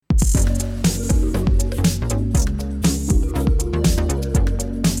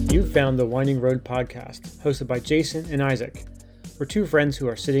found the Winding Road podcast, hosted by Jason and Isaac. We're two friends who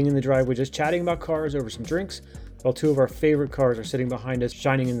are sitting in the driveway just chatting about cars over some drinks, while two of our favorite cars are sitting behind us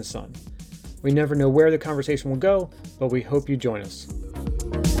shining in the sun. We never know where the conversation will go, but we hope you join us.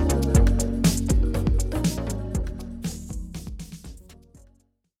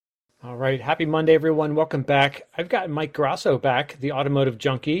 All right, happy Monday, everyone. Welcome back. I've got Mike Grasso back, the Automotive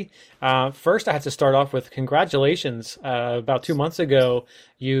Junkie. First, I have to start off with congratulations. About 2 months ago,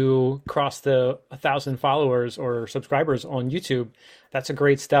 you crossed the 1,000 followers or subscribers on YouTube. That's a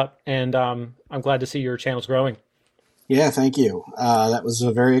great step, and I'm glad to see your channel's growing. Yeah, thank you. That was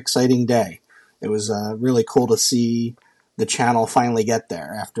a very exciting day. It was really cool to see the channel finally get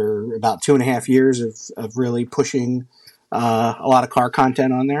there after about 2.5 years of really pushing a lot of car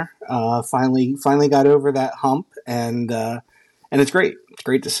content on there. Finally got over that hump, and it's great. It's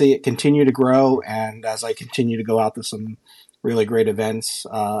great to see it continue to grow, and as I continue to go out to some really great events,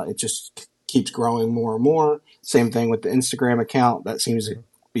 it just keeps growing more and more. Same thing with the Instagram account. That seems to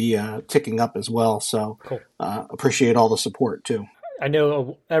be ticking up as well, so cool. Appreciate all the support too. I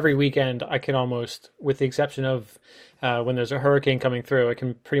know every weekend I can almost, with the exception of when there's a hurricane coming through, I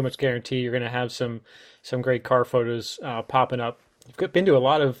can pretty much guarantee you're going to have some great car photos popping up. I've been to a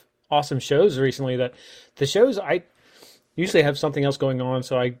lot of awesome shows recently. That the shows, I usually have something else going on,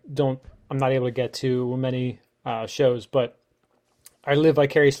 so I'm not able to get to many shows, but I live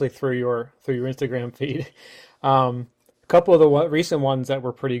vicariously through your Instagram feed. A couple of the recent ones that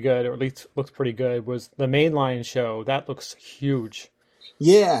were pretty good, or at least looked pretty good, was the Mainline show. That looks huge.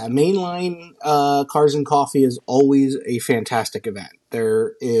 Yeah, Mainline Cars and Coffee is always a fantastic event.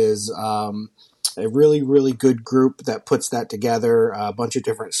 There is a really, really good group that puts that together. A bunch of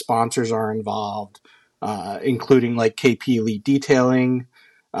different sponsors are involved, including like KP Elite Detailing.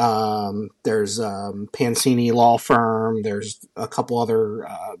 There's Pancini Law Firm. There's a couple other,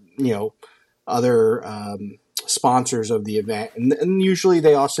 sponsors of the event. And usually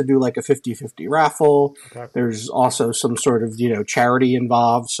they also do like a 50-50 raffle. Okay. There's also some sort of, charity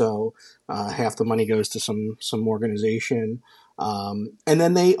involved. So half the money goes to some organization. And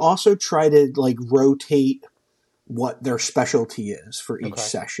then they also try to like rotate what their specialty is for each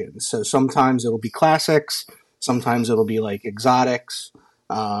session. So sometimes it'll be classics. Sometimes it'll be like exotics.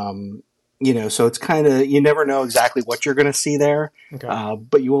 So it's kind of, you never know exactly what you're going to see there. Okay.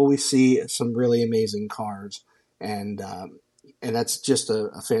 But you always see some really amazing cars. And that's just a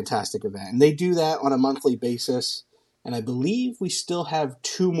fantastic event. And they do that on a monthly basis. And I believe we still have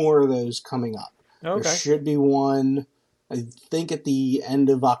 2 more of those coming up. Okay. There should be one, I think, at the end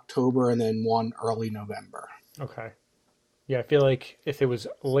of October, and then one early November. Okay. Yeah, I feel like if it was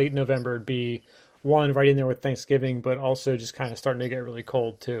late November, it'd be one right in there with Thanksgiving, but also just kind of starting to get really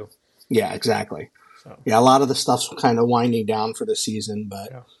cold too. Yeah, exactly. So. Yeah, a lot of the stuff's kind of winding down for the season,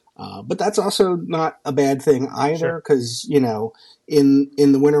 but... Yeah. But that's also not a bad thing either, because, in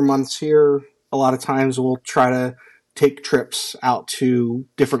the winter months here, a lot of times we'll try to take trips out to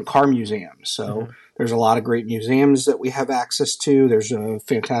different car museums. So there's a lot of great museums that we have access to. There's a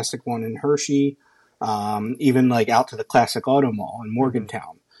fantastic one in Hershey, even like out to the Classic Auto Mall in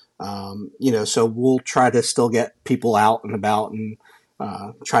Morgantown. So we'll try to still get people out and about and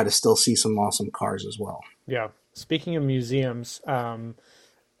try to still see some awesome cars as well. Yeah. Speaking of museums, I'm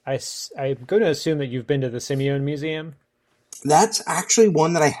going to assume that you've been to the Simeone Museum. That's actually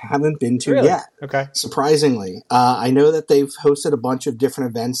one that I haven't been to yet. Okay. Surprisingly. I know that they've hosted a bunch of different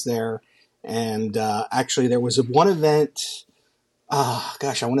events there. And actually there was one event, I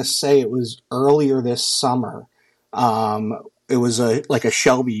want to say it was earlier this summer. It was like a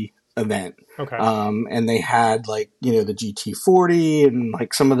Shelby event. Okay. And they had the GT40 and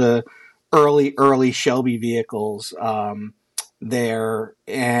like some of the early Shelby vehicles there,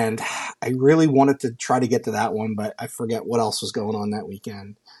 and I really wanted to try to get to that one, but I forget what else was going on that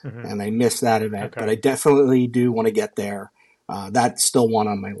weekend, and I missed that event. But I definitely do want to get there. That's still one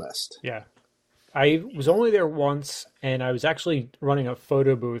on my list. Yeah, I was only there once, and I was actually running a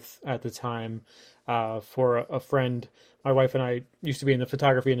photo booth at the time for a friend. My wife and I used to be in the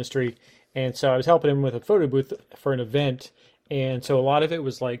photography industry, and so I was helping him with a photo booth for an event, and so a lot of it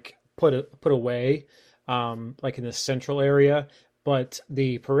was like put away. Like in the central area, but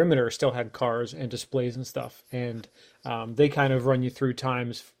the perimeter still had cars and displays and stuff. And they kind of run you through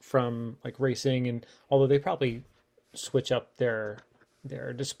times from like racing, and although they probably switch up their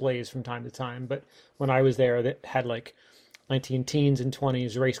displays from time to time. But when I was there, they had like 19 teens and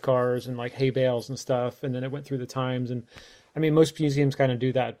 20s race cars and like hay bales and stuff. And then it went through the times. And I mean, most museums kind of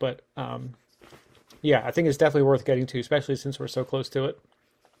do that, but yeah, I think it's definitely worth getting to, especially since we're so close to it.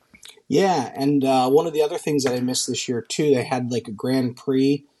 Yeah, and one of the other things that I missed this year, too, they had like a Grand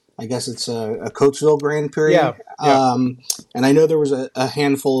Prix I guess it's a Coatesville Grand Prix. Yeah, yeah, And I know there was a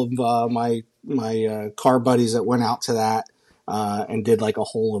handful of my car buddies that went out to that and did like a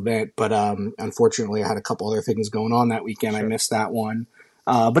whole event. But unfortunately, I had a couple other things going on that weekend. I sure. missed that one.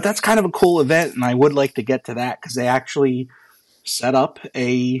 But that's kind of a cool event, and I would like to get to that because they actually set up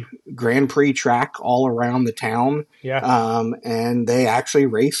a Grand Prix track all around the town. Yeah, And they actually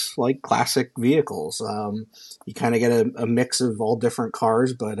race like classic vehicles. You kind of get a mix of all different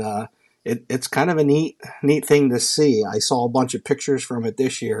cars, but it's kind of a neat thing to see. I saw a bunch of pictures from it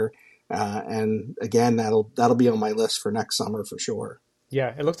this year, and again, that'll be on my list for next summer for sure.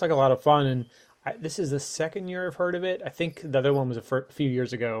 yeah. It looks like a lot of fun, and this is the second year I've heard of it. I think the other one was a few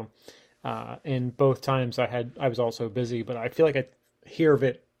years ago, and both times I was also busy, but I feel like I hear of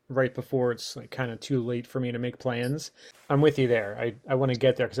it right before it's like kind of too late for me to make plans. I'm with you there. I want to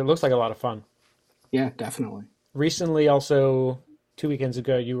get there because it looks like a lot of fun. Yeah, definitely. Recently, also 2 weekends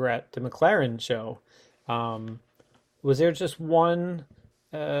ago, you were at the McLaren show. Um, was there just one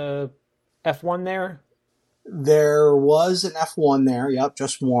uh, F1 there? There was an F1 there. Yep,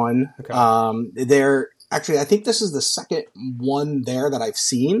 just one. Okay. There actually, I think this is the second one there that I've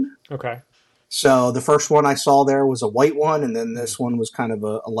seen. Okay. So the first one I saw there was a white one, and then Mm, this one was kind of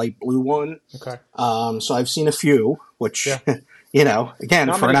a light blue one. okay. So I've seen a few, which Yeah. again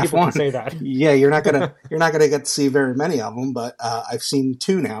Not for an many F people can one, say that. yeah, you're not gonna get to see very many of them, but I've seen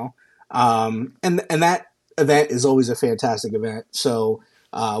two now. And that event is always a fantastic event. So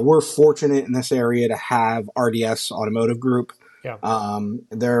we're fortunate in this area to have RDS Automotive Group. Yeah.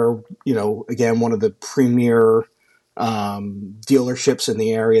 They're again one of the premier dealerships in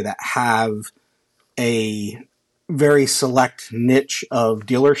the area that have a very select niche of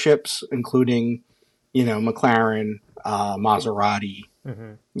dealerships, including, McLaren, Maserati.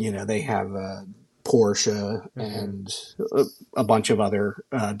 Hmm. They have Porsche Hmm. and a bunch of other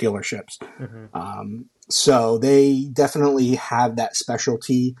dealerships. Hmm. So they definitely have that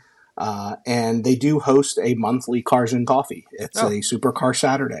specialty. And they do host a monthly Cars and Coffee. It's Oh, a supercar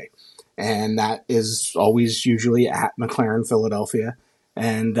Saturday. And that is always usually at McLaren, Philadelphia.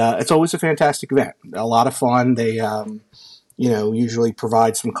 And it's always a fantastic event. A lot of fun. They, usually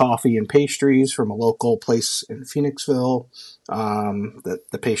provide some coffee and pastries from a local place in Phoenixville.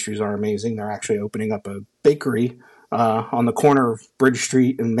 The pastries are amazing. They're actually opening up a bakery on the corner of Bridge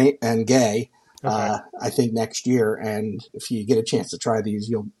Street and Gay, okay. I think next year. And if you get a chance to try these,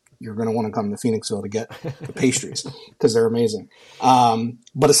 you're going to want to come to Phoenixville to get the pastries because they're amazing.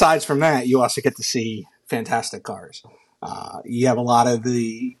 But aside from that, you also get to see fantastic cars. You have a lot of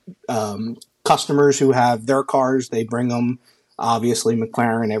the customers who have their cars. They bring them, obviously,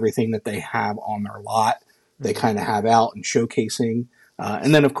 McLaren, everything that they have on their lot, they Hmm. kind of have out and showcasing.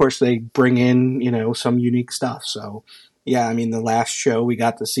 And then, of course, they bring in, some unique stuff. So, yeah, I mean, the last show we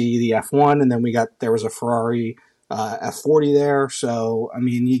got to see the F1, and then there was a Ferrari F40 there. So, I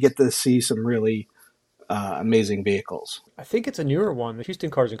mean, you get to see some really amazing vehicles. I think it's a newer one, the Houston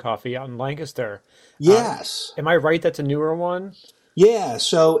Cars and Coffee out in Lancaster. Uh, Yes. am I right? That's a newer one. Yeah,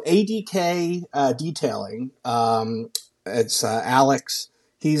 so ADK Detailing, it's Alex.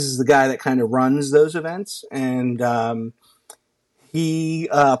 He's the guy that kind of runs those events, and he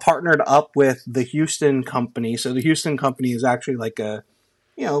partnered up with the Houston company. So the Houston company is actually like a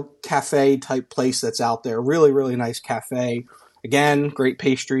cafe type place that's out there. Really, really nice cafe. Again, great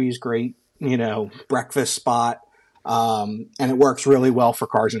pastries, great breakfast spot, and it works really well for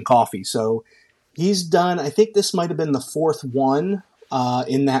Cars and Coffee. So he's done. I think this might have been the fourth one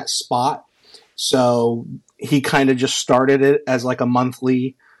in that spot. So he kind of just started it as like a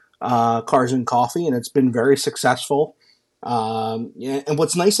monthly Cars and Coffee, and it's been very successful. Yeah, and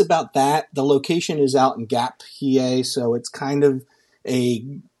what's nice about that, the location is out in Gap, PA, so it's kind of a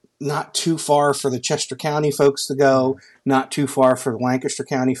not too far for the Chester County folks to go, not too far for the Lancaster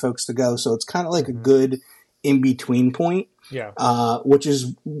County folks to go. So it's kind of like a Hmm. good in between point, Yeah. which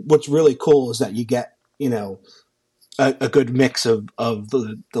is what's really cool is that you get a good mix of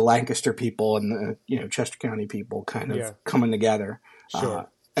the Lancaster people and the Chester County people kind of Yeah. coming together, uh, Sure.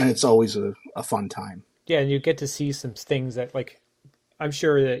 and it's always a fun time. Yeah, and you get to see some things that like I'm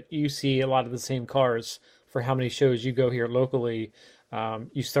sure that you see a lot of the same cars for how many shows you go here locally.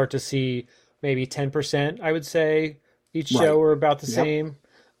 You start to see maybe 10%, I would say, each Right. show are about the Yep. same,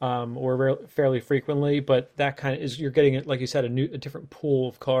 or fairly frequently. But that kind of is you're getting it, like you said, a different pool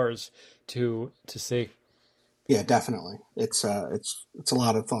of cars to see. Yeah, definitely. It's a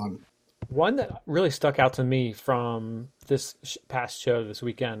lot of fun. One that really stuck out to me from this past show this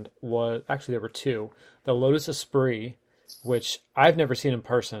weekend was actually there were two. The Lotus Esprit, which I've never seen in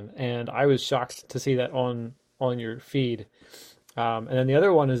person, and I was shocked to see that on your feed. And then the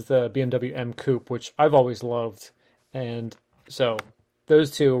other one is the BMW M Coupe, which I've always loved. And so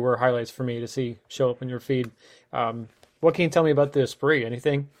those two were highlights for me to see show up in your feed. What can you tell me about the Esprit?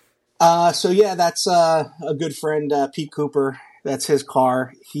 Anything? So yeah, that's a good friend, Pete Cooper. That's his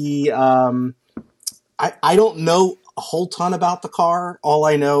car. I don't know a whole ton about the car. All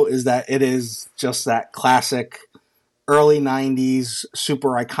I know is that it is just that classic early '90s super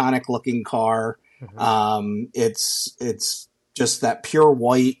iconic looking car. Hmm. It's just that pure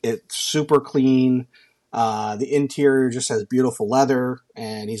white. It's super clean. The interior just has beautiful leather,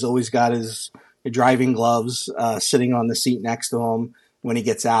 and he's always got his driving gloves sitting on the seat next to him when he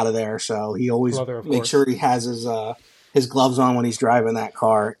gets out of there. So he always Leather, of makes sure course. he has his gloves on when he's driving that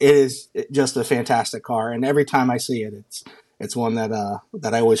car. It is just a fantastic car, and every time I see it, it's one that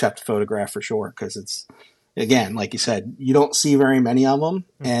I always have to photograph for sure because it's, again, like you said, you don't see very many of them,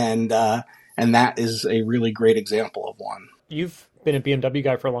 Hmm. and that is a really great example of one. You've been a BMW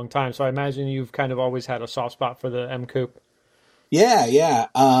guy for a long time, so I imagine you've kind of always had a soft spot for the M Coupe. Yeah, yeah.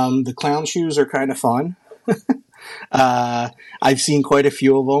 The clown shoes are kind of fun. Uh, I've seen quite a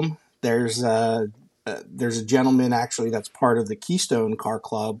few of them. There's a gentleman actually that's part of the Keystone Car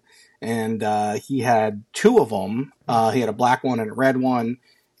Club, and he had two of them. He had a black one and a red one,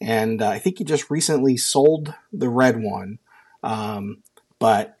 and I think he just recently sold the red one.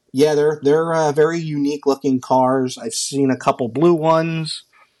 But yeah, they're very unique looking cars. I've seen a couple blue ones.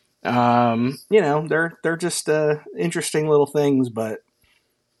 They're just interesting little things, but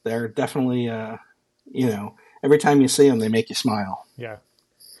they're definitely you know every time you see them, they make you smile. Yeah.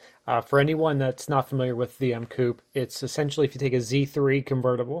 For anyone that's not familiar with the M Coupe, it's essentially if you take a Z3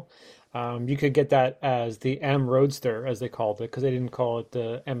 convertible, you could get that as the M Roadster, as they called it, because they didn't call it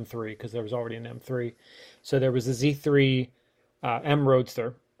the M3 because there was already an M3. So there was the Z3 M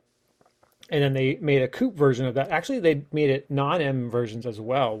Roadster, and then they made a coupe version of that. Actually, they made it non-M versions as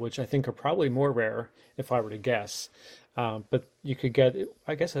well, which I think are probably more rare if I were to guess. But you could get,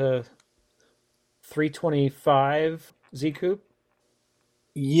 I guess, a 325 Z Coupe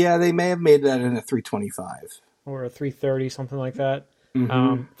Yeah, they may have made that in a 325. or a 330, something like that.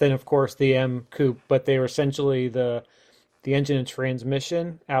 Mm-hmm. Then, of course, the M Coupe, but they were essentially the engine and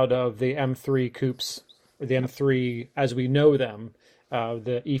transmission out of the M3 coupes, or the M3 as we know them,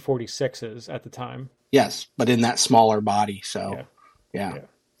 the E46s at the time. Yes, but in that smaller body. Yeah, So, yeah. yeah.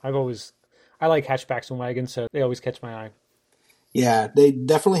 I like hatchbacks and wagons, so they always catch my eye. Yeah, they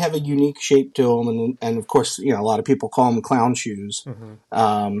definitely have a unique shape to them, and of course, a lot of people call them clown shoes,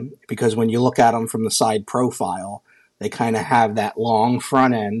 Hmm. because when you look at them from the side profile, they kind of have that long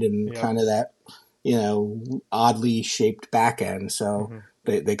front end and Yep. kind of that oddly shaped back end. So Hmm.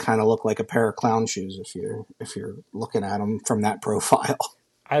 they kind of look like a pair of clown shoes if you're looking at them from that profile.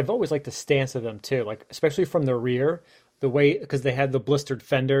 I've always liked the stance of them too, like especially from the rear, the way because they had the blistered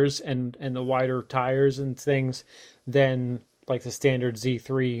fenders and the wider tires and things than like the standard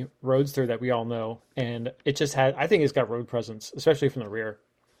Z3 Roadster that we all know, and it just had I think it's got road presence, especially from the rear.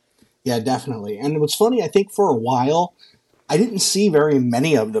 Yeah, definitely. And what's funny, I think for a while I didn't see very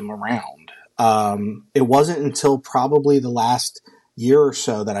many of them around. It wasn't until probably the last year or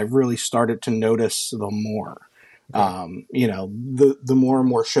so that I really started to notice them more. Okay. The more and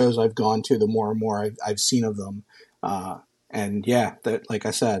more shows I've gone to, the more and more I've seen of them. And yeah, that, like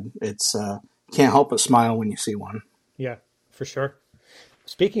I said, it's can't help but smile when you see one. Yeah, for sure.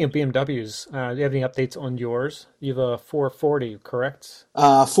 Speaking of BMWs, do you have any updates on yours? You have a 440, correct?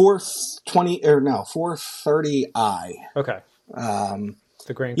 420 or no 430i. Okay, Um,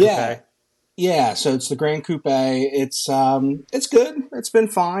 the Grand yeah, Coupe. yeah. So it's the Grand Coupe. It's good. It's been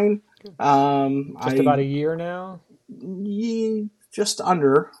fine. Just about a year now. Just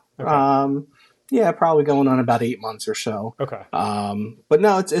under. Okay. Yeah, probably going on about 8 months or so. Okay. But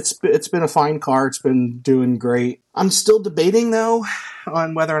no, it's been a fine car. It's been doing great. I'm still debating though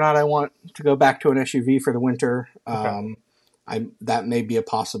on whether or not I want to go back to an SUV for the winter. Okay. I that may be a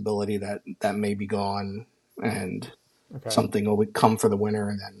possibility that may be gone, and Okay. something will come for the winter,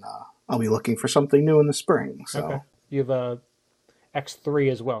 and then I'll be looking for something new in the spring. Okay. So You have a X3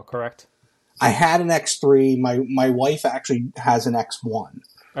 as well, correct? I had an X3. My wife actually has an X1.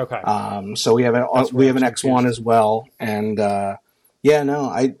 Okay. So That's we where I have was an X1 confused. as well, and yeah,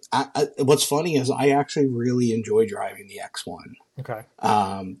 no, what's funny is I actually really enjoy driving the X1. Okay.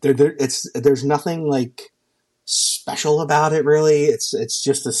 There's nothing like special about it really. It's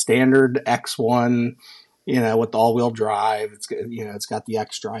just a standard X1, with all wheel drive. It's got the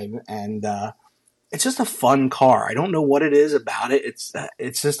X drive, and it's just a fun car. I don't know what it is about it.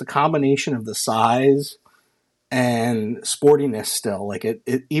 It's just a combination of the size and sportiness still. Like it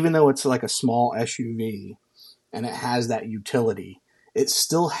even though it's like a small SUV, and it has that utility, it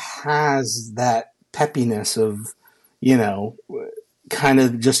still has that peppiness of, you know, kind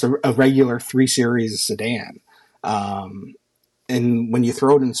of just a regular 3 Series sedan. And when you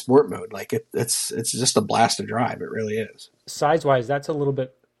throw it in sport mode, like it's just a blast to drive. It really is. Size wise, that's a little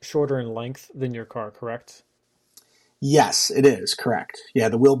bit shorter in length than your car, correct? Yes, it is correct. Yeah,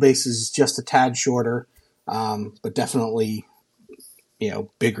 the wheelbase is just a tad shorter, but definitely,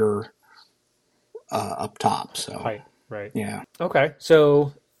 bigger up top. So Height, right. yeah. Okay.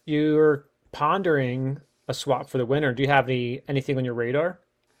 So you're pondering a swap for the winter. Do you have anything on your radar?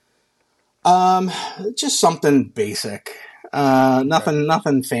 Um, just something basic. Okay.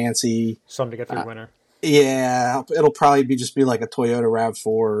 Nothing fancy. Something to get through winter. Yeah, it'll probably be like a Toyota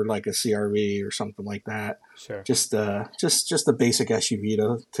RAV4, like a CRV or something like that. Sure. Just a basic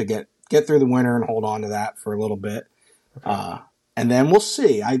SUV to get through the winter and hold on to that for a little bit. Okay. And then we'll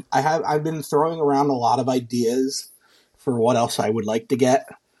see. I've been throwing around a lot of ideas for what else I would like to get.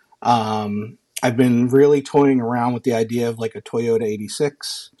 I've been really toying around with the idea of like a Toyota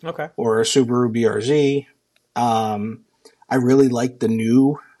 86 Okay. or a Subaru BRZ. I really like the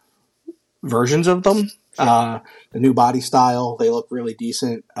new versions of them. Sure. The new body style, they look really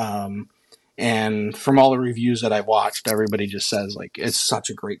decent. And from all the reviews that I've watched, everybody just says like it's such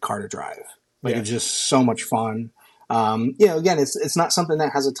a great car to drive. Like Yeah. it's just so much fun. Again, it's not something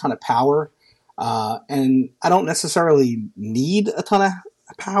that has a ton of power, and I don't necessarily need a ton of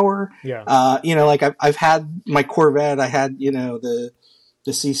power. Yeah. Like I've had my Corvette, I had the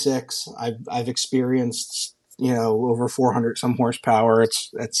C6. I've experienced over 400 some horsepower.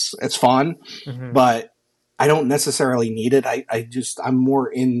 It's fun, Hmm. but I don't necessarily need it. I'm more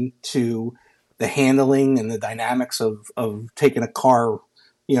into the handling and the dynamics of taking a car,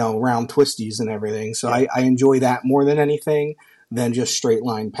 around twisties and everything. So Yeah. I enjoy that more than anything than just straight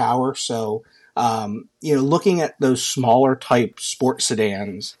line power. So, looking at those smaller type sports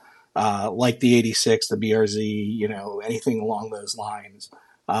sedans, like the 86, the BRZ, anything along those lines,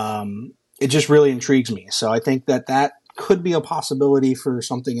 it just really intrigues me. So I think that could be a possibility for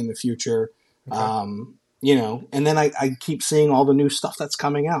something in the future. Okay. And then I keep seeing all the new stuff that's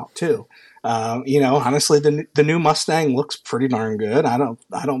coming out too. Honestly, the new Mustang looks pretty darn good. I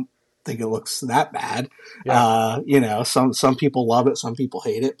don't think it looks that bad. Yeah. Some people love it, some people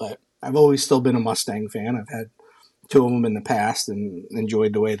hate it, but I've always still been a Mustang fan. I've had 2 of them in the past and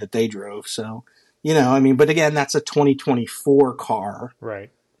enjoyed the way that they drove. So, but again, that's a 2024 car, Right.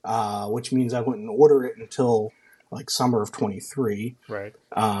 which means I wouldn't order it until like summer of 23. Right.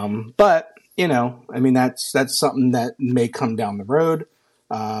 But that's something that may come down the road.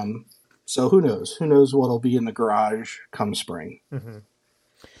 So who knows? Who knows what'll be in the garage come spring? Hmm.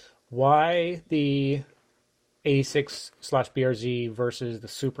 Why the 86/BRZ versus the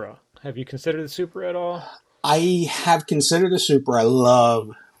Supra? Have you considered the Supra at all? I have considered the Supra. I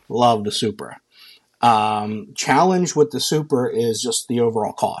love the Supra. Challenge with the Supra is just the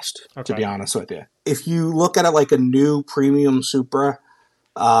overall cost, to Okay. be honest with you. If you look at it like a new premium Supra,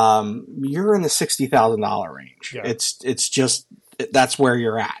 you're in the $60,000 range. Yeah. It's just that's where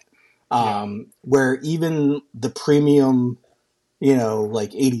you're at. Yeah. Where even the premium,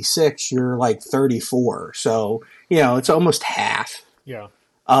 like 86, you're like 34. So it's almost half Yeah.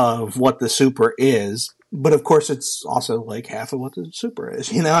 of what the Supra is. But of course, it's also like half of what the Supra is.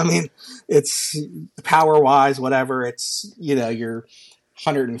 It's power wise, whatever. It's you're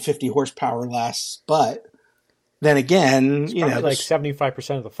 150 horsepower less, but then again, It's probably like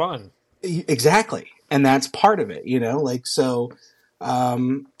 75% of the fun. exactly, and that's part of it. Like so.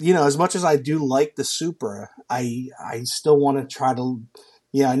 As much as I do like the Supra, I still want to try to.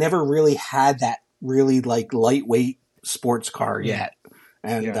 I never really had that really like lightweight sports car Mm. yet,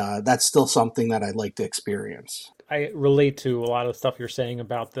 and Yeah. that's still something that I'd like to experience. I relate to a lot of the stuff you're saying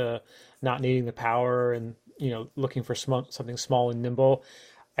about the not needing the power and looking for something small and nimble.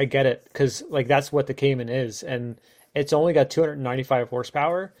 I get it because like that's what the Cayman is, and it's only got 295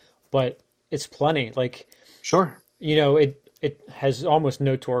 horsepower, but it's plenty. Like Sure. it has almost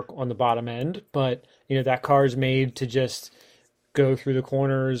no torque on the bottom end, but that car is made to just go through the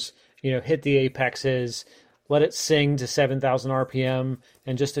corners, hit the apexes, let it sing to 7,000 RPM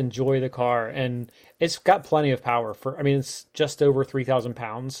and just enjoy the car. And it's got plenty of power it's just over 3,000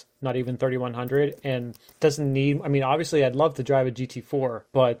 pounds, not even 3,100, and doesn't need, obviously I'd love to drive a GT4,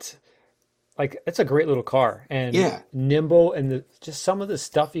 but like it's a great little car and Yeah. nimble and just some of the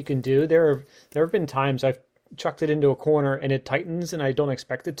stuff you can do. There have been times I've chucked it into a corner and it tightens and I don't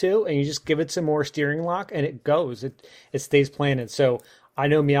expect it to, and you just give it some more steering lock and it goes. It stays planted. So I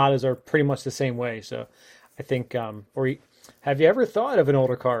know Miatas are pretty much the same way. So I think have you ever thought of an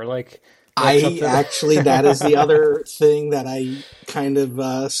older car? Like That's I something. actually, that is the other thing that I kind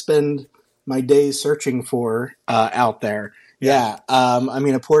of spend my days searching for out there. Yeah. Yeah, I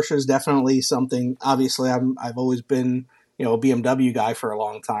mean, a Porsche is definitely something. Obviously, I've always been, a BMW guy for a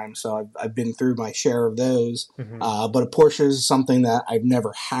long time, so I've been through my share of those. Hmm. But a Porsche is something that I've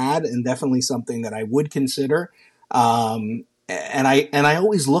never had, and definitely something that I would consider. And I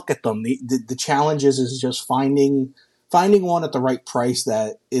always look at them. The challenge is just finding one at the right price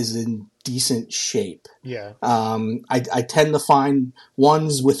that is in decent shape. Yeah. I tend to find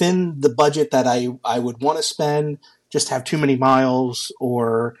ones within the budget that I would want to spend just have too many miles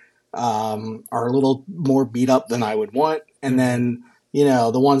or are a little more beat up than I would want. And Hmm. then,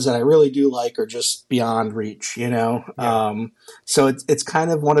 the ones that I really do like are just beyond reach. Yeah. So it's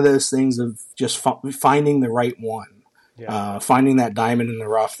kind of one of those things of just finding the right one, Yeah. finding that diamond in the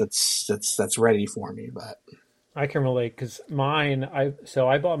rough that's ready for me. But I can relate because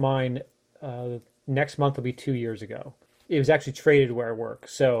I bought mine uh, next month will be 2 years ago. It was actually traded where I work,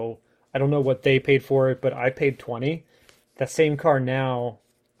 so I don't know what they paid for it, but I paid 20. That same car now,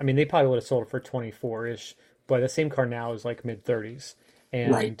 I mean, they probably would have sold it for 24 ish, but the same car now is like mid 30s,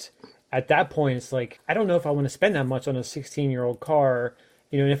 right. and at that point, it's like I don't know if I want to spend that much on a 16-year-old car,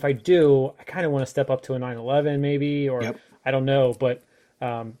 and if I do, I kind of want to step up to a 911 maybe, or Yep. I don't know, but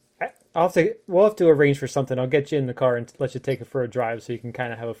we'll have to arrange for something. I'll get you in the car and let you take it for a drive so you can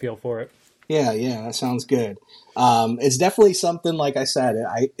kind of have a feel for it. Yeah, yeah, that sounds good. It's definitely something, like I said,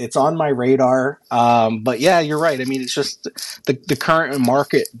 it's on my radar. But yeah, you're right. I mean, it's just the current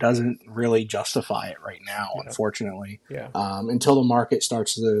market doesn't really justify it right now, Yeah. unfortunately. Yeah. Until the market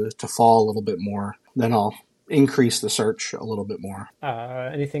starts to fall a little bit more, then I'll increase the search a little bit more.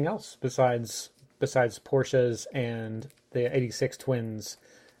 Anything else besides Porsches and the 86 twins?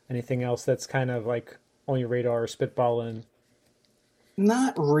 Anything else that's kind of like on your radar, spitballing?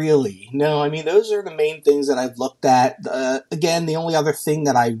 Not really. No, I mean, those are the main things that I've looked at. Again, the only other thing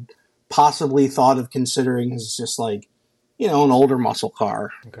that I possibly thought of considering is just like, an older muscle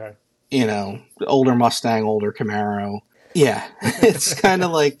car, Okay. older Mustang, older Camaro. Yeah, it's kind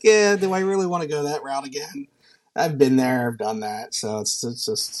of like, yeah, do I really want to go that route again? I've been there, I've done that, so it's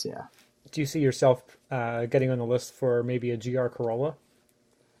just, yeah. Do you see yourself getting on the list for maybe a GR Corolla?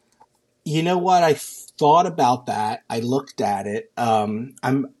 You know what? I thought about that. I looked at it.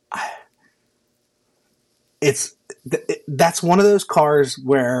 That's one of those cars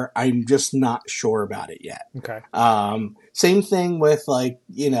where I'm just not sure about it yet. Okay. Same thing with like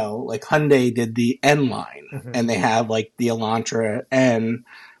Hyundai did the N line, Hmm. and they have like the Elantra N,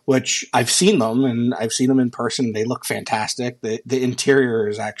 which I've seen them and I've seen them in person. They look fantastic. The interior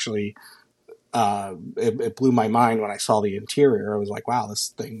is actually it blew my mind when I saw the interior. I was like, wow, this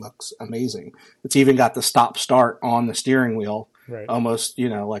thing looks amazing. It's even got the stop start on the steering wheel, Right. almost,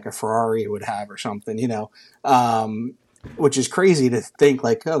 like a Ferrari would have or something. Um, which is crazy to think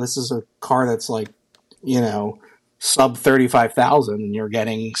like, oh, this is a car that's like, you know, sub 35,000 and you're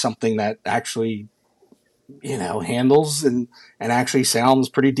getting something that actually, handles and actually sounds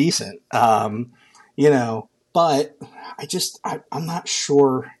pretty decent. But I'm not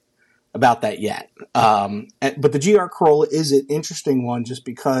sure about that yet. But the GR Corolla is an interesting one just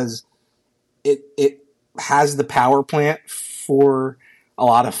because it has the power plant for a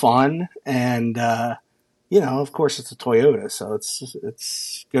lot of fun, and of course, it's a Toyota, so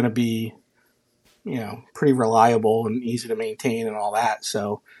it's going to be pretty reliable and easy to maintain and all that.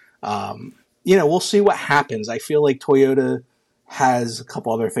 So we'll see what happens. I feel like Toyota has a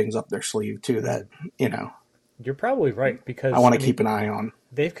couple other things up their sleeve too that You're probably right I because want I to mean keep an eye on.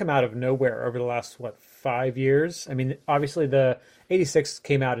 they've come out of nowhere over the last 5 years. I mean, obviously the 86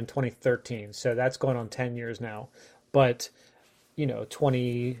 came out in 2013, so that's going on 10 years now. But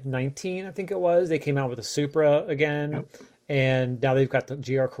 2019, I think it was, they came out with a Supra again, Yep. and now they've got the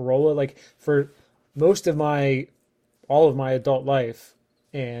GR Corolla. Like for most of my all of my adult life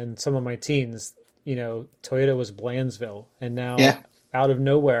and some of my teens, Toyota was Blandsville, and now Yeah. out of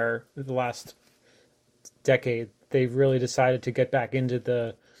nowhere, the last decade, they've really decided to get back into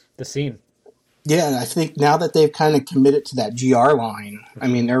the scene. Yeah, and I think now that they've kind of committed to that GR line, I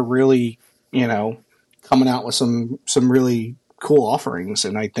Hmm. mean, they're really, coming out with some really cool offerings,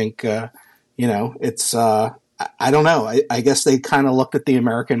 and I think, it's I don't know. I guess they kind of looked at the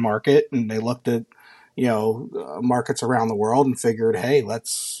American market and they looked at markets around the world and figured, hey,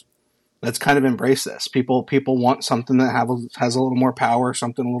 let's kind of embrace this. People want something that has a little more power,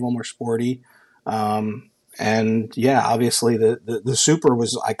 something a little more sporty. And yeah, obviously the Super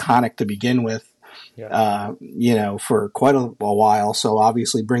was iconic to begin with, Yeah. for quite a while. So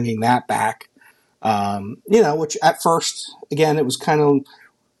obviously bringing that back, which at first, again, it was kind of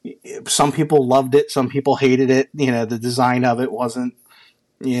some people loved it, some people hated it. The design of it wasn't,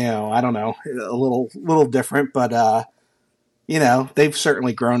 I don't know, a little different, but they've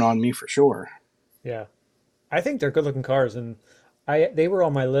certainly grown on me for sure. Yeah. I think they're good looking cars, and they were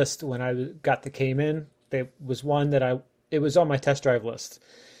on my list when I got the Cayman. They was one that it was on my test drive list,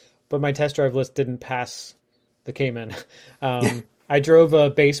 but my test drive list didn't pass the Cayman. I drove a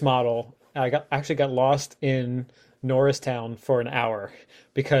base model. I actually got lost in Norristown for an hour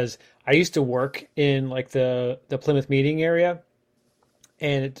because I used to work in like the Plymouth meeting area,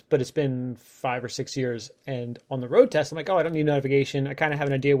 but it's been 5 or 6 years. And on the road test, I'm like, oh, I don't need navigation. I kind of have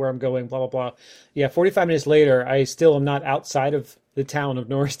an idea where I'm going, blah, blah, blah. Yeah, 45 minutes later, I still am not outside of the town of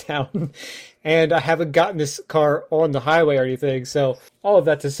Norristown. And I haven't gotten this car on the highway or anything. So all of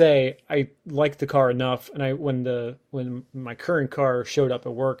that to say, I liked the car enough. And when my current car showed up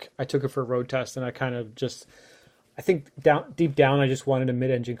at work, I took it for a road test, and I kind of just, I think deep down, I just wanted a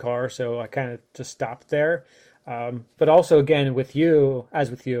mid-engine car. So I kind of just stopped there. But also, again, with you,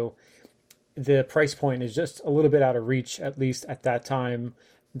 the price point is just a little bit out of reach, at least at that time,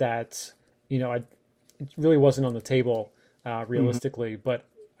 that, it really wasn't on the table realistically. But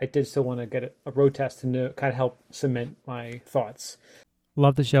I did still want to get a road test to kind of help cement my thoughts.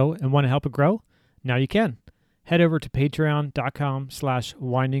 Love the show and want to help it grow? Now you can. Head over to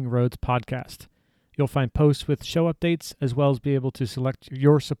patreon.com/Winding Roads Podcast. You'll find posts with show updates, as well as be able to select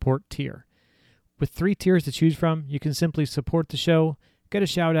your support tier. With 3 tiers to choose from, you can simply support the show, get a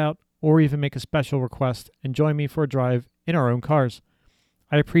shout out, or even make a special request and join me for a drive in our own cars.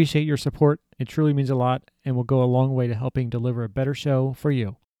 I appreciate your support. It truly means a lot and will go a long way to helping deliver a better show for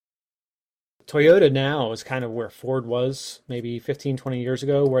you. Toyota now is kind of where Ford was maybe 15, 20 years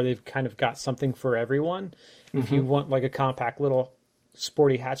ago, where they've kind of got something for everyone. If you want like a compact little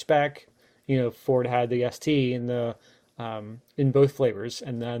sporty hatchback, Ford had the ST in both flavors,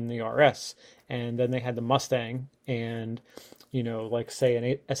 and then the RS, and then they had the Mustang, and like say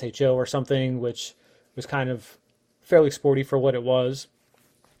an SHO or something, which was kind of fairly sporty for what it was.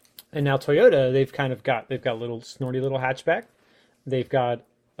 And now Toyota, they've got a little snorty little hatchback, they've got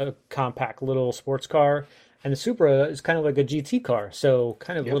a compact little sports car, and the Supra is kind of like a GT car, so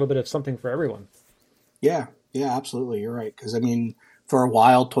kind of a little bit of something for everyone. Yeah, absolutely, you're right. Because for a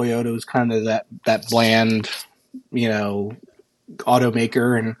while, Toyota was kind of that bland,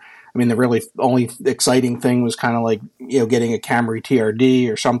 automaker, and the really only exciting thing was kind of like getting a Camry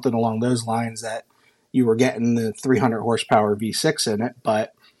TRD or something along those lines, that you were getting the 300 horsepower V6 in it.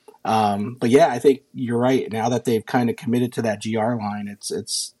 But yeah, I think you're right. Now that they've kind of committed to that GR line,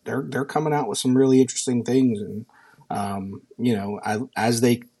 they're coming out with some really interesting things, and as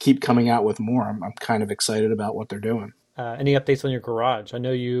they keep coming out with more, I'm kind of excited about what they're doing. Any updates on your garage? I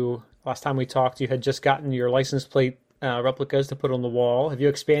know last time we talked, you had just gotten your license plate replicas to put on the wall. Have you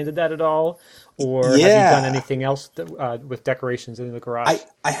expanded that at all, or have you done anything else with decorations in the garage?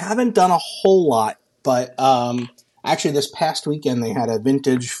 I haven't done a whole lot, but actually this past weekend they had a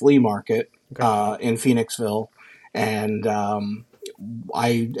vintage flea market in Phoenixville, and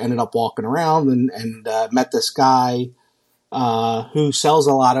I ended up walking around and met this guy who sells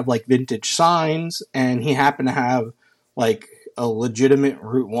a lot of like vintage signs, and he happened to have like a legitimate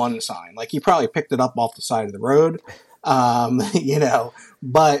Route 1 sign. Like he probably picked it up off the side of the road,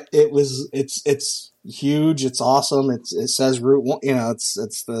 but it's huge. It's awesome. It says Route 1, it's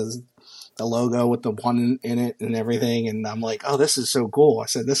the logo with the 1 in it and everything. And I'm like, oh, this is so cool. I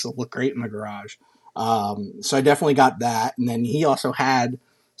said, this will look great in the garage. So I definitely got that. And then he also had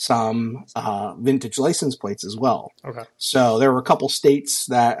some vintage license plates as well. Okay. So there were a couple states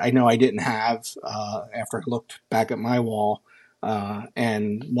that I know I didn't have after I looked back at my wall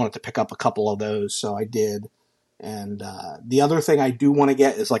and wanted to pick up a couple of those. So I did. And the other thing I do want to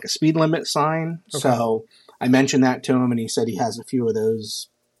get is like a speed limit sign. Okay. So I mentioned that to him, and he said he has a few of those,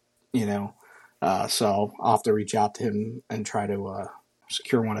 so I'll have to reach out to him and try to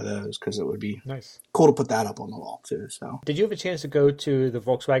secure one of those, because it would be nice, cool to put that up on the wall too. So, did you have a chance to go to the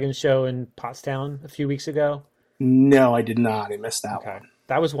Volkswagen show in Pottstown a few weeks ago? No, I did not. I missed that one.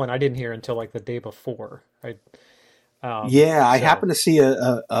 That was one I didn't hear until like the day before. I happened to see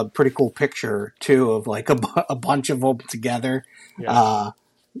a pretty cool picture too of like a bunch of them together. Yeah.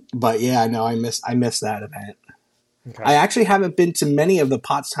 But yeah, no, I missed that event. Okay. I actually haven't been to many of the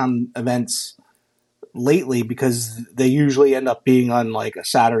Pottstown events lately, because they usually end up being on like a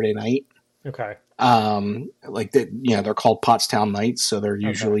Saturday night. Okay. Like they're called Pottstown nights, so they're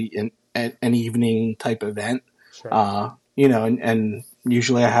usually an evening type event. Sure. And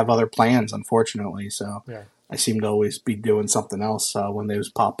usually I have other plans, unfortunately. So, I seem to always be doing something else when those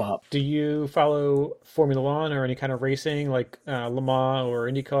pop up. Do you follow Formula One or any kind of racing like Le Mans or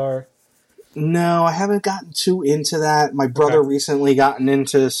IndyCar? No, I haven't gotten too into that. My Okay. brother recently gotten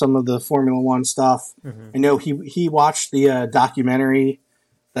into some of the Formula One stuff. Hmm. I know he watched the documentary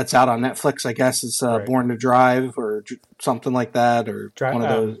that's out on Netflix. I guess it's Right. Born to Drive or something like that, or Drive, one of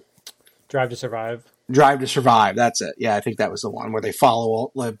those. Drive to Survive. Drive to Survive. That's it. Yeah, I think that was the one where they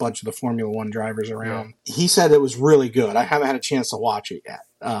follow a bunch of the Formula One drivers Yeah. around. He said it was really good. I haven't had a chance to watch it yet,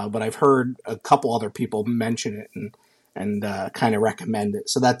 but I've heard a couple other people mention it and kind of recommend it.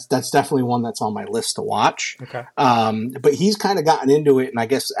 So that's definitely one that's on my list to watch. Okay. But he's kind of gotten into it, and I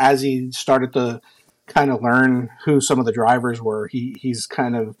guess as he started to kind of learn who some of the drivers were, he's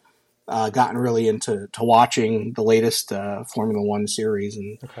kind of gotten really into watching the latest Formula One series,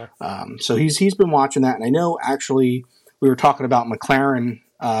 and Okay. so he's been watching that. And I know actually we were talking about McLaren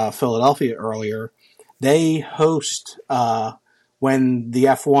Philadelphia earlier. They host when the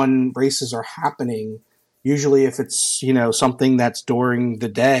F1 races are happening. Usually, if it's something that's during the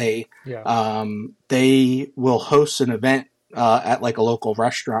day, Yeah. they will host an event at like a local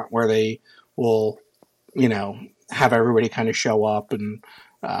restaurant where they will have everybody kind of show up and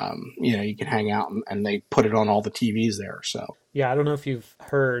you can hang out and they put it on all the TVs there. So Yeah, I don't know if you've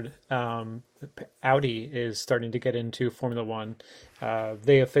heard, Audi is starting to get into Formula One.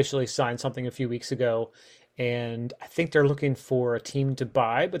 They officially signed something a few weeks ago, and I think they're looking for a team to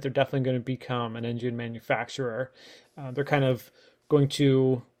buy, but they're definitely going to become an engine manufacturer. They're kind of going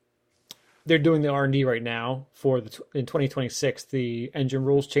to they're doing the R&D right now for in 2026 the engine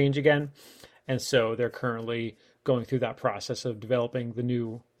rules change again, and so they're currently going through that process of developing the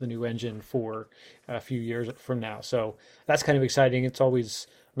new engine for a few years from now. So that's kind of exciting. It's always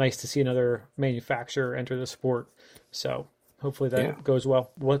nice to see another manufacturer enter the sport. So hopefully yeah, that goes well.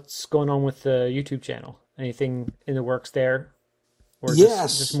 What's going on with the YouTube channel? Anything in the works there, or just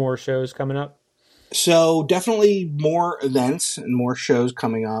yes. more shows coming up? So definitely more events and more shows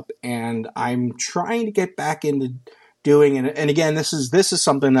coming up, and I'm trying to get back into doing. And again, this is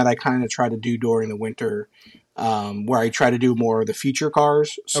something that I kind of try to do during the winter, where I try to do more of the feature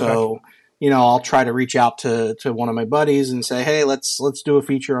cars. Okay. So I'll try to reach out to one of my buddies and say, hey, let's do a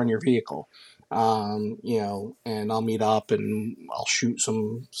feature on your vehicle. And I'll meet up and I'll shoot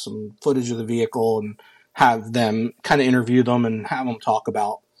some footage of the vehicle and have them kind of interview them and have them talk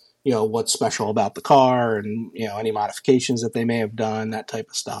about what's special about the car and any modifications that they may have done, that type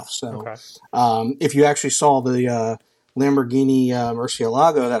of stuff. So Okay. if you actually saw the Lamborghini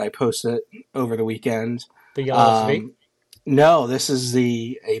Murcielago that I posted over the weekend, The yellow SV. um, no, this is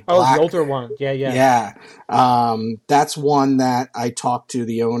a Oh, the black. older one. Yeah, yeah. Yeah, that's one that I talked to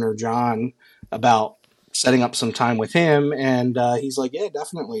the owner John about setting up some time with him, and he's like, yeah,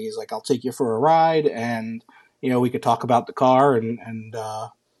 definitely. He's like, I'll take you for a ride, and we could talk about the car and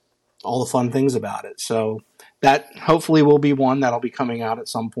all the fun things about it. So that hopefully will be one that'll be coming out at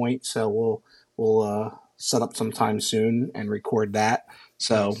some point. So we'll set up some time soon and record that.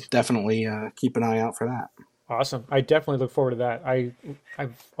 So Nice. definitely keep an eye out for that. Awesome. I definitely look forward to that. I've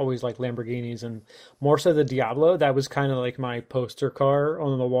always liked Lamborghinis, and more so the Diablo. That was kind of like my poster car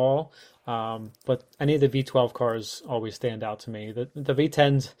on the wall. But any of the V12 cars always stand out to me. The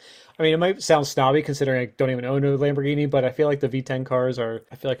V10s, I mean, it might sound snobby considering I don't even own a Lamborghini, but I feel like the V10 cars are,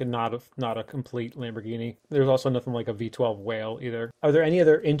 I feel like not a complete Lamborghini. There's also nothing like a V12 whale either. Are there any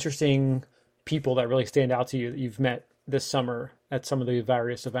other interesting people that really stand out to you that you've met this summer at some of the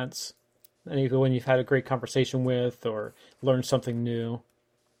various events? Anyone you've had a great conversation with or learned something new?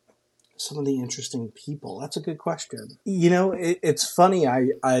 Some of the interesting people. That's a good question. It's funny. I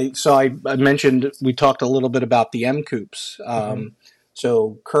mentioned we talked a little bit about the M Coops. Hmm.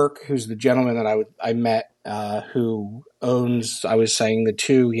 So Kirk, who's the gentleman that I met, who owns, I was saying the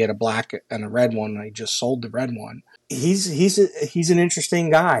two. He had a black and a red one. And I just sold the red one. He's an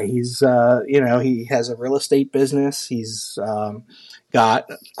interesting guy. He has a real estate business. He's got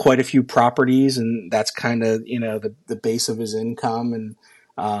quite a few properties, and that's kind of the base of his income, and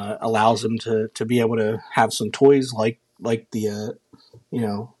allows him to be able to have some toys like the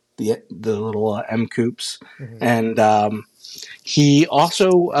little M Coops, Hmm. and he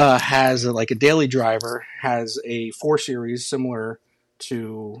also has like a daily driver, has a 4 Series similar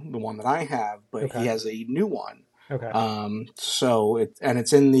to the one that I have, but he Okay. has a new one. Okay.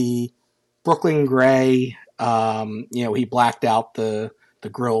 It's in the Brooklyn gray. He blacked out the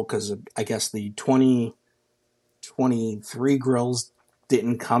grill because I guess the 2023 grills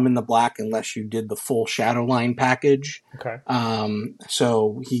didn't come in the black unless you did the full Shadowline package. Okay.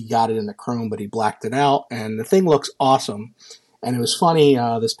 So he got it in the chrome, but he blacked it out, and the thing looks awesome. And it was funny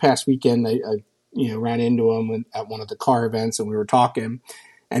this past weekend. ran into him at one of the car events, and we were talking,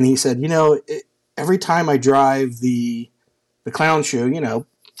 and he said, every time I drive the clown shoe,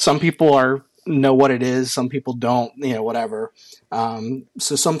 some people know what it is, some people don't, whatever.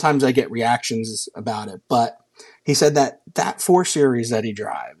 So sometimes I get reactions about it, but he said that 4 Series that he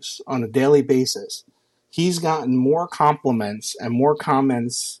drives on a daily basis, he's gotten more compliments and more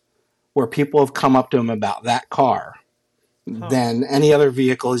comments where people have come up to him about that car Huh. than any other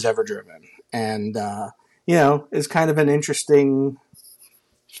vehicle he's ever driven. And, it's kind of an interesting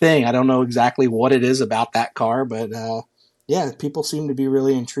thing. I don't know exactly what it is about that car, but yeah, people seem to be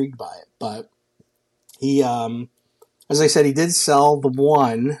really intrigued by it. But he, as I said, he did sell the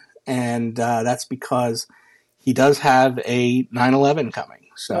one, and that's because he does have a 911 coming. Okay.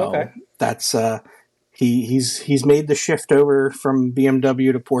 So that's he's made the shift over from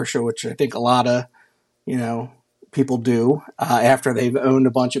BMW to Porsche, which I think a lot of you know people do after they've owned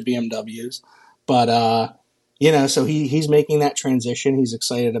a bunch of BMWs. But so he's making that transition. He's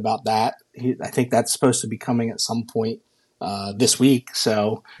excited about that. I think that's supposed to be coming at some point this week.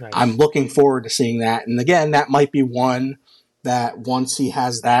 So I'm Nice. looking forward to seeing that. And again, that might be one that once he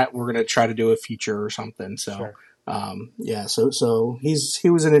has that, we're going to try to do a feature or something. So Sure. yeah, so he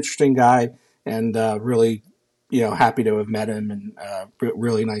was an interesting guy, and really happy to have met him, and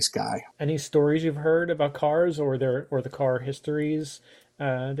really nice guy. Any stories you've heard about cars or the car histories?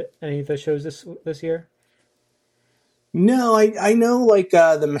 Any of the shows this year? No, I know like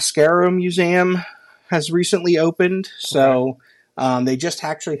the Mascaro Museum has recently opened, Okay. so they just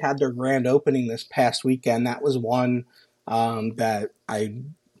actually had their grand opening this past weekend. That was one that I,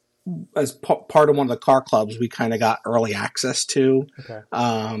 as part of one of the car clubs, we kind of got early access to. Okay.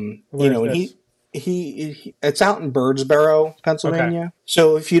 You Where is know, and this? it's out in Birdsboro, Okay. Pennsylvania.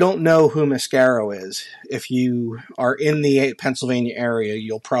 So if you don't know who Mascaro is, if you are in the Pennsylvania area,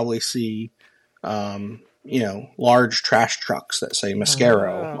 you'll probably see large trash trucks that say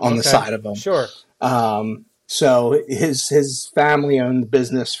Mascaro on the Okay. side of them. Sure. So his family owned the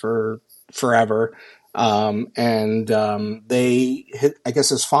business for forever, and I guess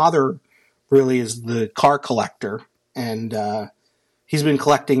his father really is the car collector, and he's been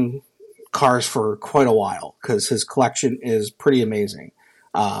collecting cars for quite a while because his collection is pretty amazing.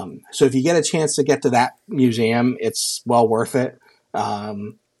 So if you get a chance to get to that museum, it's well worth it.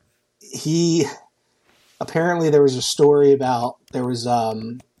 He apparently there was a story about there was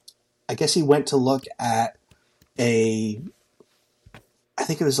I guess he went to look at a I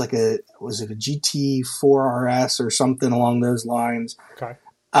think it was like was it a GT4 RS or something along those lines. Okay.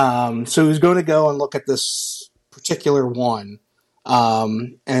 So he was going to go and look at this particular one.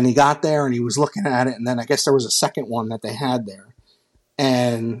 And he got there and he was looking at it, and then I guess there was a second one that they had there.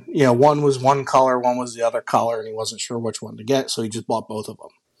 And, one was one color, one was the other color, and he wasn't sure which one to get, so he just bought both of them.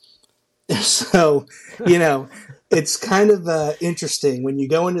 So, it's kind of interesting. When you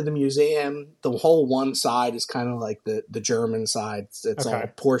go into the museum, the whole one side is kind of like the German side. It's all Okay.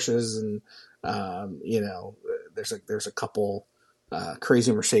 Porsches, and, there's a couple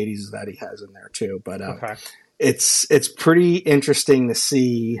crazy Mercedes that he has in there too. But Okay. it's pretty interesting to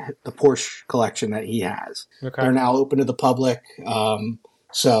see the Porsche collection that he has. Okay. They're now open to the public.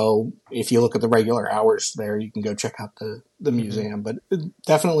 So if you look at the regular hours there, you can go check out the Hmm. museum. But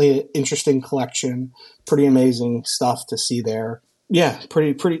definitely an interesting collection, pretty amazing stuff to see there. Yeah,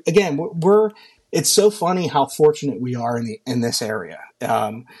 pretty. Again, it's so funny how fortunate we are in this area.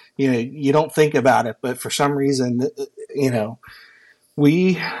 You don't think about it, but for some reason,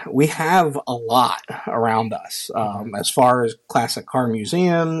 we we have a lot around us Hmm. as far as classic car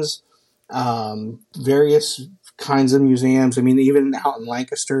museums, various kinds of museums. I mean, even out in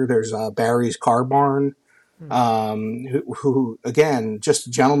Lancaster, there's Barry's Car Barn, who again, just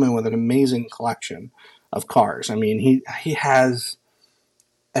a gentleman with an amazing collection of cars. I mean, he has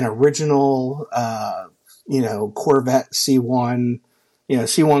an original, Corvette C1,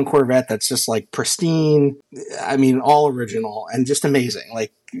 C1 Corvette that's just like pristine. I mean, all original and just amazing.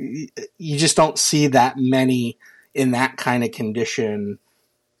 Like you just don't see that many in that kind of condition.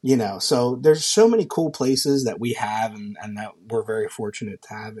 So there's so many cool places that we have, and that we're very fortunate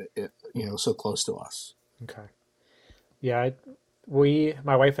to have it so close to us. Okay. Yeah.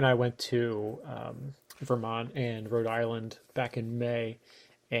 My wife and I went to Vermont and Rhode Island back in May,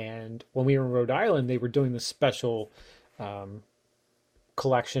 and when we were in Rhode Island, they were doing this special um,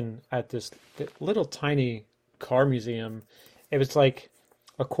 collection at this little tiny car museum. It was like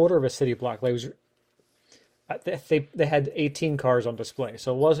a quarter of a city block. Like it was, they had 18 cars on display,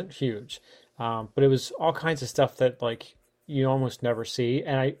 so it wasn't huge, but it was all kinds of stuff that like you almost never see.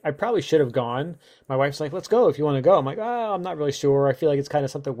 And I probably should have gone. My wife's like, let's go if you want to go. I'm like, oh, I'm not really sure. I feel like it's kind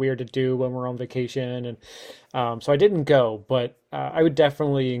of something weird to do when we're on vacation. And so I didn't go, but I would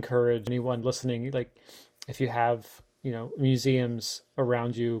definitely encourage anyone listening, like if you have, museums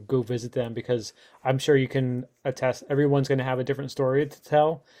around you, go visit them, because I'm sure you can attest everyone's going to have a different story to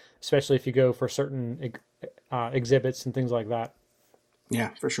tell, especially if you go for certain exhibits and things like that. Yeah,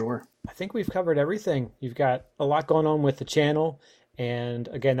 for sure. I think we've covered everything. You've got a lot going on with the channel. And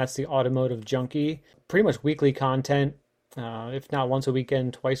again, that's the Automotive Junkie. Pretty much weekly content, if not once a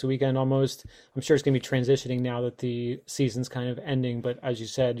weekend, twice a weekend almost. I'm sure it's going to be transitioning now that the season's kind of ending. But as you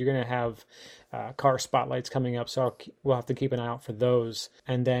said, you're going to have car spotlights coming up. So we'll have to keep an eye out for those.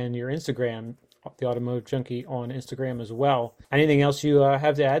 And then your Instagram, the Automotive Junkie on Instagram as well. Anything else you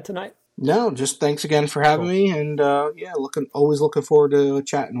have to add tonight? No, just thanks again for having me, and always looking forward to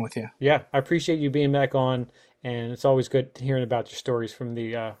chatting with you. Yeah, I appreciate you being back on, and it's always good hearing about your stories from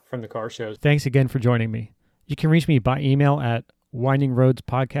the car shows. Thanks again for joining me. You can reach me by email at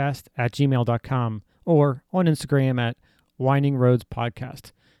windingroadspodcast@gmail.com or on Instagram at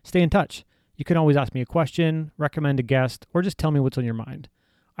windingroadspodcast. Stay in touch. You can always ask me a question, recommend a guest, or just tell me what's on your mind.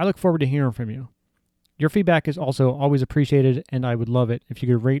 I look forward to hearing from you. Your feedback is also always appreciated, and I would love it if you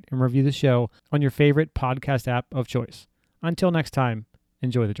could rate and review the show on your favorite podcast app of choice. Until next time,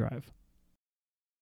 enjoy the drive.